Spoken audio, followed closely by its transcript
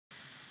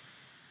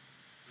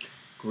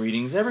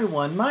Greetings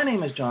everyone, my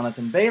name is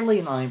Jonathan Bailey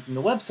and I'm from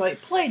the website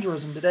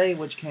Plagiarism Today,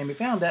 which can be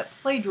found at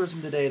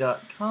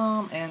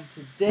plagiarismtoday.com, and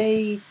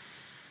today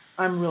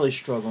I'm really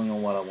struggling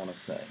on what I want to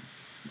say.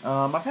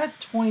 I've had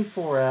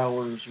 24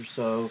 hours or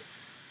so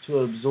to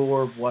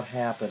absorb what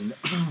happened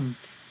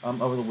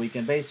over the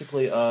weekend.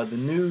 Basically, the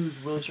news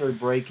really started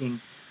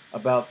breaking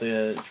about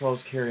the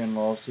Charles Carreon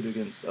lawsuit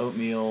against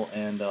Oatmeal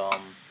and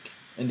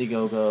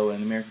Indiegogo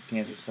and the American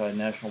Cancer Society,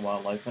 National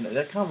Wildlife Fund.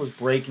 That kind of was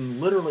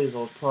breaking literally as I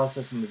was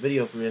processing the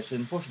video for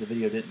yesterday. Unfortunately, the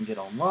video didn't get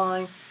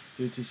online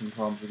due to some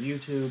problems with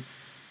YouTube.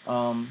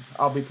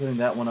 I'll be putting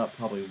that one up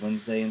probably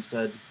Wednesday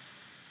instead.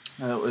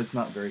 It's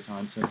not very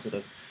time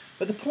sensitive.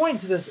 But the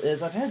point to this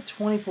is I've had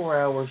 24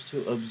 hours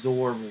to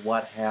absorb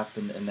what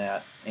happened in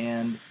that,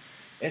 and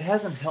it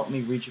hasn't helped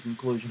me reach a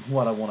conclusion of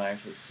what I want to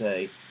actually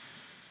say.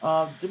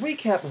 To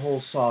recap the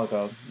whole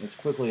saga as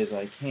quickly as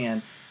I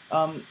can,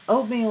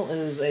 Oatmeal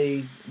is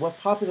a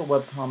popular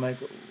webcomic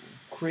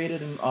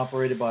created and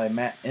operated by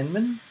Matt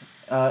Inman.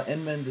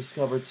 Inman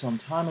discovered some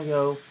time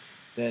ago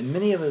that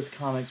many of his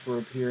comics were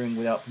appearing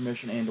without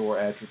permission and or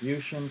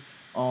attribution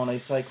on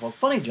a site called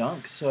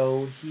FunnyJunk,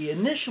 so he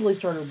initially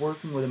started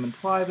working with him in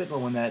private,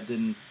 but when that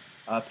didn't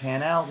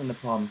pan out and the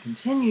problem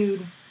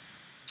continued,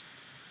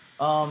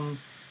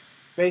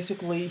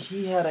 basically,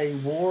 he had a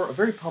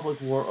very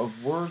public war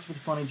of words with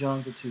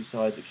FunnyJunk. The two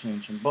sides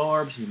exchanged some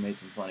barbs. He made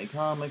some funny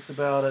comics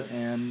about it,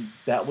 and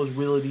that was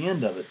really the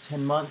end of it.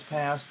 10 months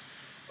passed.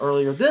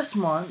 Earlier this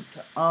month,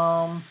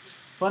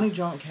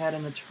 FunnyJunk had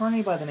an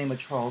attorney by the name of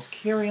Charles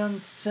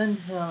Carreon send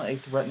him a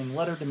threatening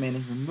letter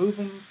demanding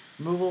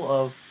removal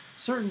of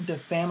certain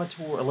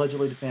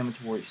allegedly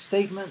defamatory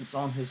statements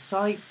on his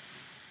site,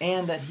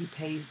 and that he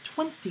paid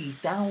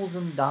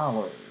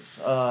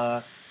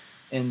 $20,000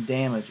 in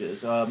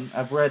damages.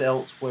 I've read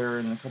elsewhere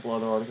in a couple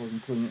other articles,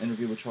 including an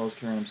interview with Charles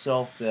Carreon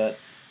himself, that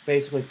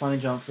basically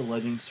FunnyJunk's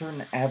alleging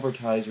certain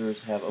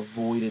advertisers have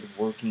avoided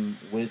working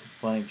with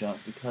FunnyJunk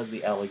because of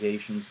the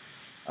allegations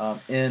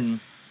in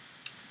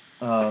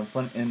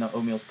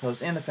Oatmeal's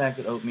post, and the fact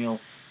that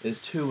Oatmeal is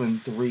 2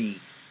 and 3.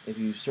 If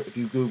you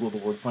Google the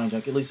word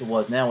FunnyJunk, at least it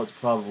was. Now it's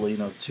probably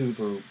 2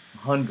 through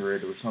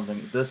 100 or something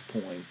at this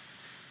point.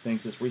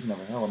 Thinks this recent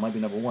number. Hell, it might be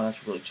number 1. I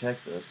should really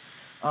check this.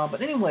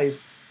 But anyways.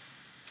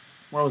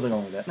 Where was I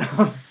going with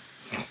that?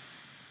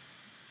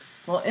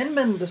 Well,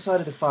 Inman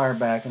decided to fire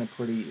back in a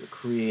pretty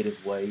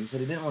creative way. He said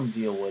he didn't want to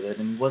deal with it,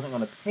 and he wasn't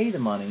going to pay the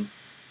money,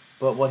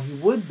 but what he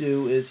would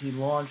do is he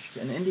launched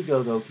an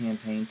Indiegogo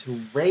campaign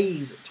to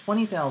raise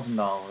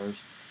 $20,000,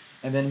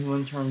 and then he would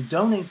in turn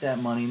donate that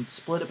money and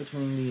split it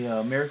between the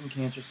American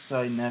Cancer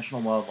Society and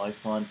National Wildlife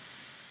Fund.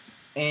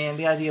 And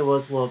the idea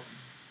was, look,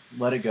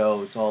 let it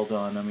go, it's all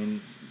done. I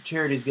mean,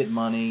 charities get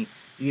money,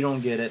 you don't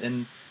get it.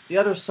 And the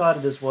other side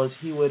of this was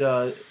he would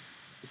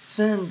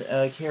send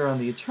Carreon,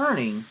 the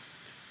attorney,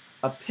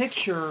 a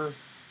picture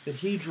that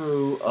he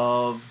drew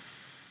of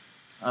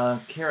I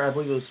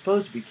believe it was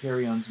supposed to be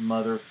Carreon's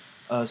mother,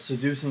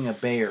 seducing a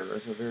bear.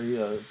 It's a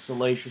very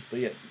salacious,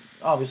 but yet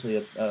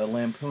obviously a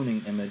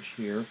lampooning image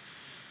here.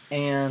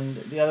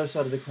 And the other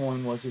side of the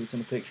coin was he would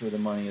send a picture of the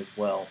money as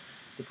well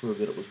to prove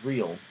that it was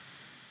real.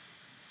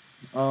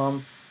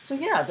 So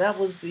yeah, that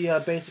was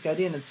the basic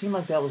idea, and it seemed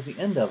like that was the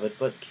end of it,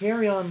 but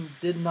Carreon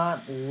did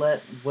not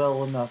let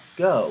well enough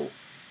go.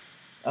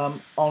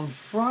 On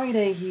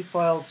Friday, he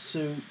filed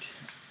suit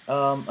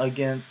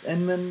against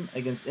Inman,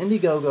 against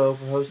Indiegogo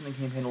for hosting a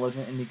campaign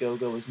alleging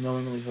Indiegogo is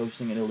knowingly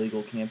hosting an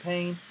illegal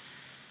campaign,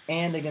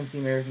 and against the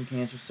American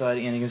Cancer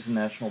Society and against the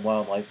National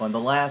Wildlife Fund, the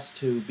last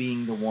two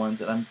being the ones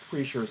that I'm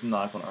pretty sure is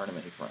not going to earn him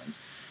any friends.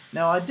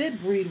 Now, I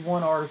did read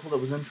one article that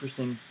was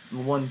interesting,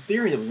 one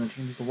theory that was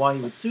interesting as to why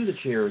he would sue the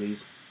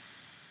charities,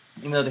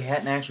 even though they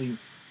hadn't actually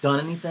done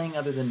anything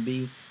other than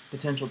be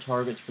potential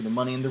targets for the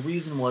money, and the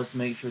reason was to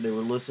make sure they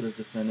were listed as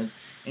defendants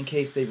in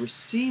case they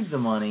received the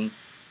money,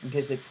 in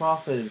case they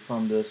profited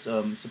from this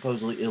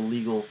supposedly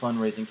illegal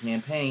fundraising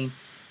campaign,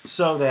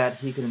 so that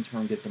he could in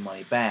turn get the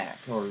money back,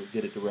 or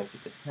get it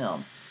directed to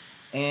him.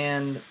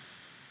 And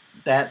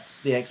that's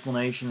the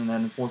explanation, and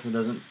that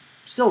unfortunately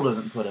still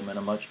doesn't put him in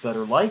a much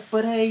better light,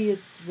 but hey,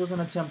 it was an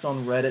attempt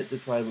on Reddit to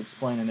try to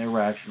explain an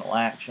irrational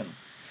action.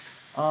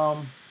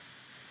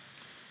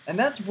 And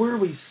that's where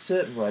we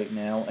sit right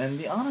now, and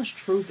the honest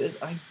truth is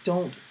I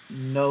don't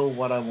know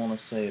what I want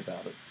to say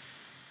about it.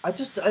 I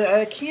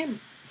can't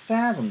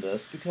fathom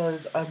this,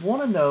 because I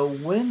want to know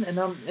when, and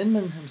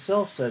Inman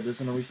himself said this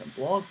in a recent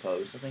blog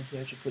post, I think he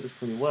actually put this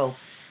pretty well,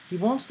 he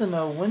wants to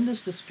know when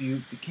this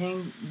dispute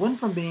went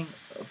from being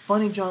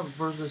FunnyJunk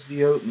versus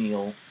the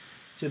Oatmeal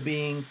to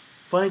being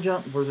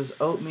FunnyJunk versus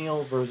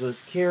Oatmeal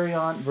versus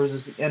Carreon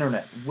versus the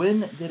Internet.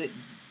 When did it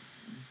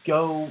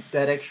go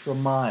that extra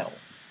mile?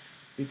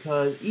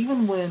 Because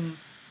even when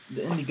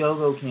the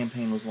Indiegogo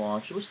campaign was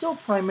launched, it was still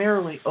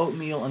primarily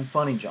Oatmeal and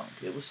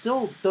FunnyJunk. It was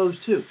still those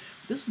two.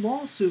 This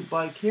lawsuit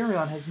by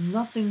Carreon has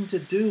nothing to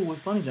do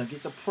with FunnyJunk.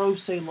 It's a pro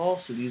se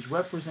lawsuit. He's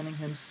representing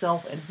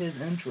himself and his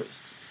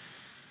interests.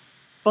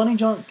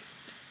 FunnyJunk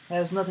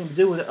has nothing to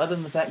do with it other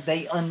than the fact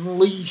they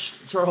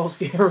unleashed Charles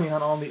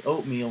Carreon on the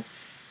Oatmeal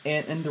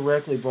and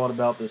indirectly brought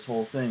about this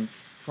whole thing,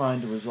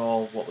 trying to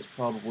resolve what was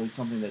probably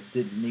something that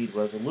didn't need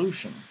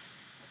resolution.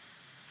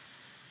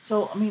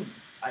 So, I mean,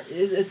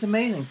 it's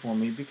amazing for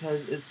me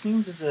because it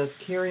seems as if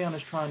Carreon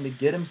is trying to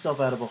get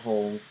himself out of a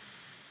hole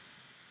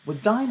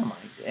with dynamite.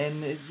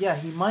 And yeah,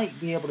 he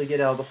might be able to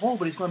get out of the hole,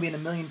 but he's going to be in a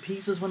million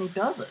pieces when he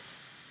does it.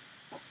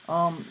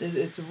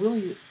 It's a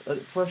really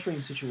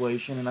frustrating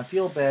situation, and I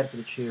feel bad for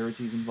the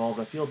charities involved.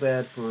 I feel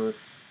bad for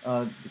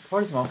the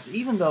parties involved, because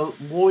even though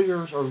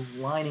lawyers are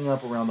lining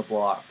up around the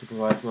block to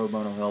provide pro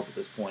bono help at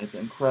this point, it's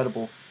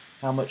incredible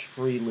how much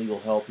free legal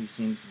help he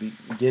seems to be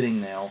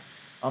getting now.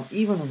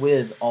 Even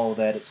with all of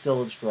that, it's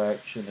still a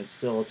distraction, it's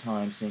still a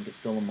time sink, it's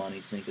still a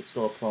money sink, it's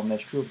still a problem.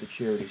 That's true of the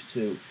charities,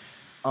 too.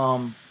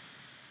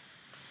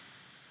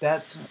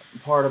 That's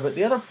part of it.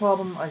 The other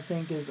problem, I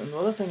think, is, and the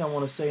other thing I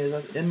want to say is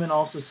that Inman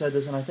also said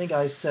this, and I think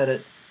I said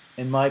it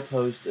in my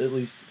post, at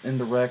least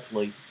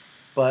indirectly,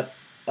 but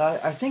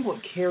I think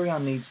what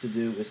Carreon needs to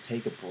do is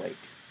take a break.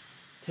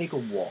 Take a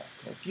walk.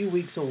 A few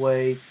weeks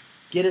away,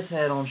 get his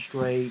head on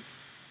straight,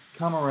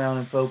 come around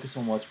and focus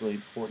on what's really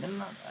important.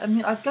 And I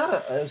mean, I've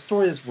got a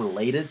story that's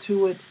related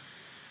to it,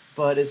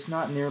 but it's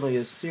not nearly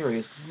as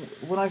serious.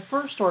 'Cause when I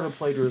first started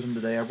Plagiarism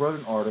Today, I wrote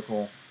an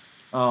article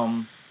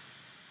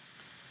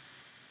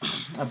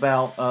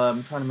about,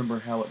 I'm trying to remember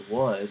how it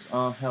was,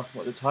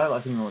 what the title, I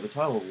can't remember what the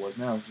title was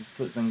now, just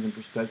put things in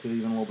perspective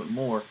even a little bit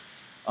more.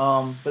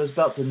 But it's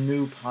about the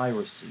new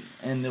piracy,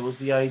 and it was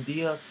the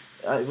idea,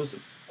 it was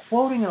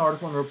quoting an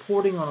article and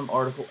reporting on an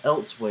article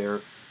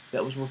elsewhere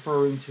that was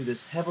referring to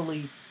this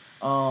heavily,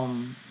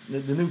 the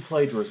new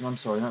plagiarism, I'm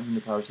sorry, not the new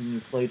piracy, the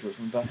new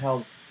plagiarism, about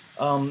how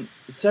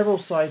several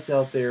sites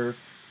out there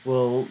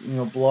will,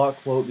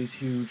 block quote these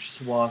huge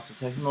swaths of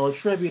text, and they'll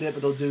attribute it,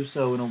 but they'll do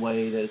so in a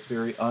way that it's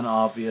very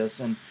unobvious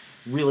and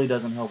really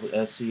doesn't help with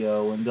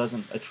SEO and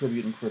doesn't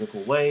attribute in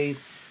critical ways.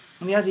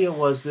 And the idea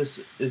was,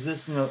 is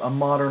this a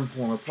modern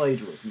form of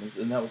plagiarism?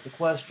 And that was the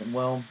question.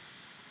 Well,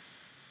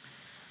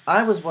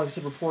 I was, like I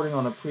said, reporting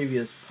on a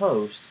previous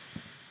post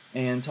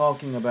and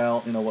talking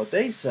about what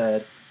they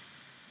said.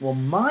 Well,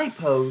 my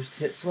post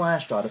hit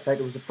Slashdot. In fact,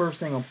 it was the first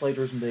thing on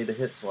Plagiarism Day to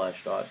hit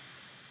Slashdot.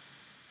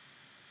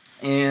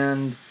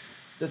 And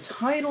the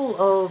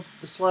title of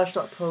the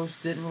Slashdot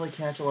post didn't really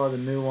catch a lot of the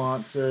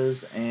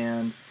nuances,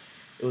 and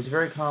it was a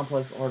very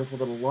complex article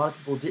that a lot of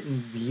people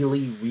didn't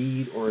really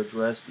read or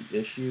address the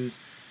issues.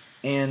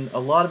 And a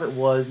lot of it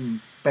was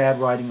bad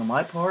writing on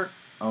my part.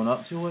 Own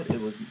up to it. It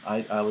was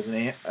it was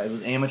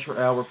amateur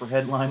hour for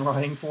headline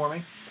writing for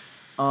me.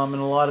 And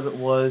a lot of it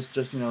was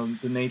just the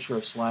nature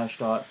of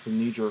Slashdot for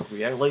knee-jerk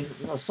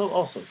reaction. So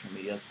all social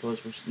media, I suppose,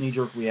 for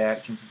knee-jerk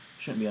reactions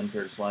shouldn't be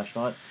unfair to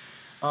Slashdot.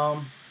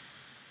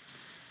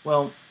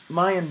 Well,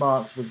 my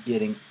inbox was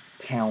getting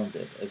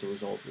pounded as a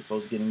result of this. I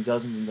was getting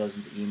dozens and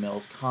dozens of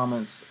emails,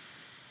 comments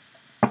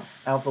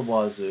out the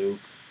wazoo,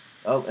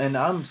 and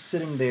I'm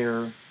sitting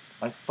there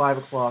like 5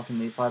 o'clock in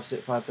the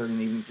 5:30 in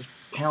the evening, just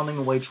pounding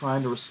away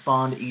trying to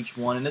respond to each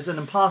one, and it's an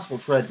impossible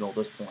treadmill at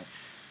this point.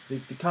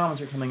 The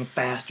comments are coming in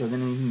faster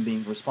than anything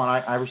being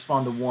responded. I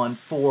respond to one,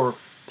 4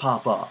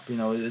 pop up.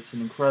 It's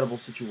an incredible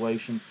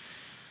situation,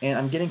 and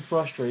I'm getting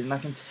frustrated, and I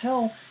can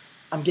tell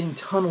I'm getting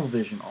tunnel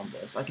vision on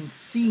this. I can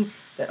see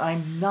that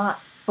I'm not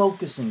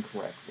focusing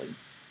correctly,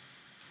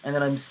 and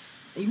that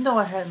even though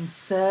I hadn't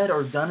said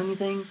or done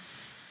anything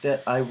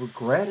that I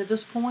regret at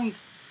this point,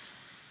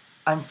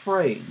 I'm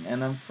fraying,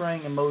 and I'm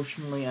fraying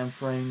emotionally. I'm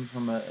fraying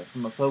from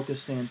a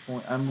focus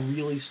standpoint. I'm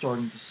really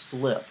starting to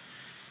slip,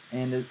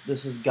 and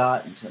this has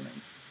gotten to me.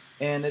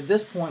 And at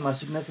this point, my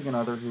significant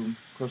other, who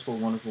Crystal, a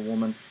wonderful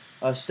woman,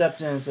 stepped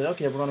in and said,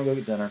 "Okay, we're gonna go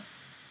get dinner."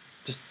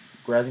 Just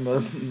grabbing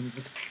the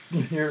just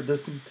here at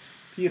this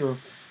computer.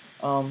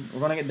 We're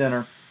gonna get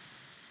dinner.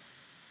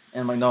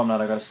 And I'm like, no, I'm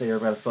not. I gotta stay here. I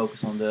gotta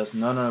focus on this.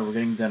 No, we're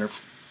getting dinner.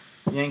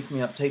 Yanks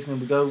me up, takes me.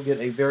 We go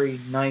get a very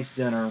nice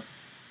dinner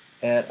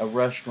at a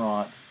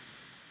restaurant.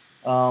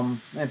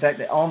 In fact,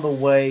 on the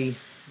way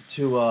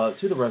to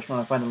the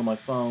restaurant, I find it on my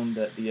phone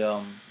that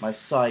my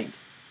site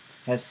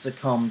has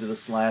succumbed to the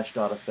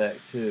Slashdot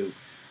effect too.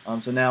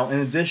 So now, in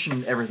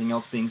addition to everything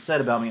else being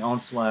said about me on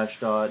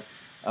Slashdot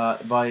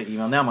via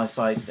email, now my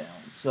site's down.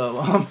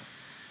 So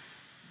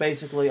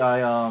basically,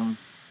 I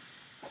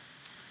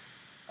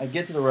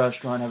get to the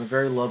restaurant, have a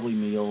very lovely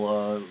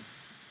meal,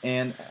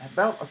 and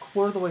about a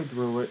quarter of the way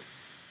through it,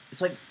 it's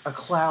like a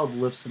cloud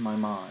lifts in my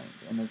mind,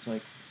 and it's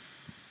like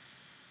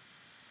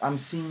I'm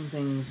seeing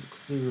things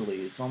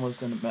clearly. It's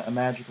almost a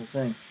magical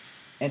thing.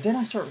 And then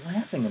I start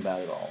laughing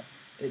about it all.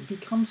 It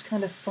becomes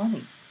kind of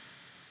funny.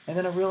 And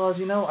then I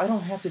realize, I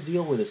don't have to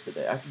deal with this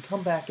today. I can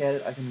come back at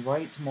it. I can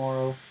write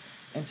tomorrow.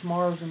 And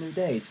tomorrow's a new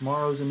day.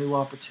 Tomorrow's a new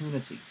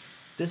opportunity.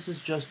 This is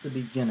just the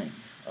beginning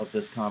of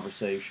this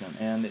conversation.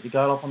 And it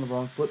got off on the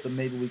wrong foot, but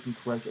maybe we can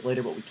correct it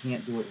later, but we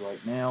can't do it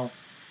right now.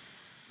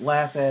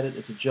 Laugh at it.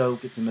 It's a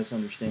joke. It's a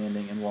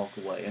misunderstanding, and walk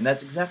away. And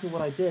that's exactly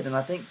what I did. And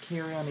I think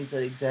Carreon needs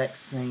that exact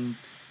same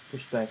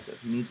perspective.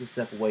 He needs to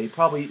step away.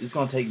 Probably it's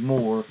going to take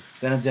more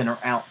than a dinner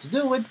out to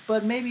do it,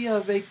 but maybe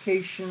a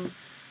vacation,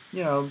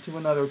 to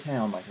another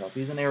town might help.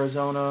 He's in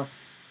Arizona.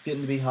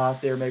 getting to be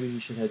hot there. Maybe he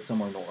should head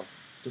somewhere north.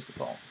 Just a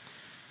thought.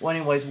 Well,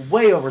 anyways,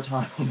 way over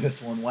time on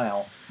this one.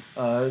 Wow.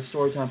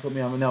 Story time put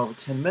me on now over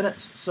 10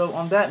 minutes. So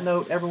on that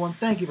note, everyone,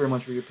 thank you very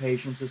much for your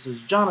patience. This is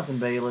Jonathan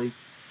Bailey,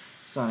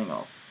 signing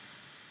off.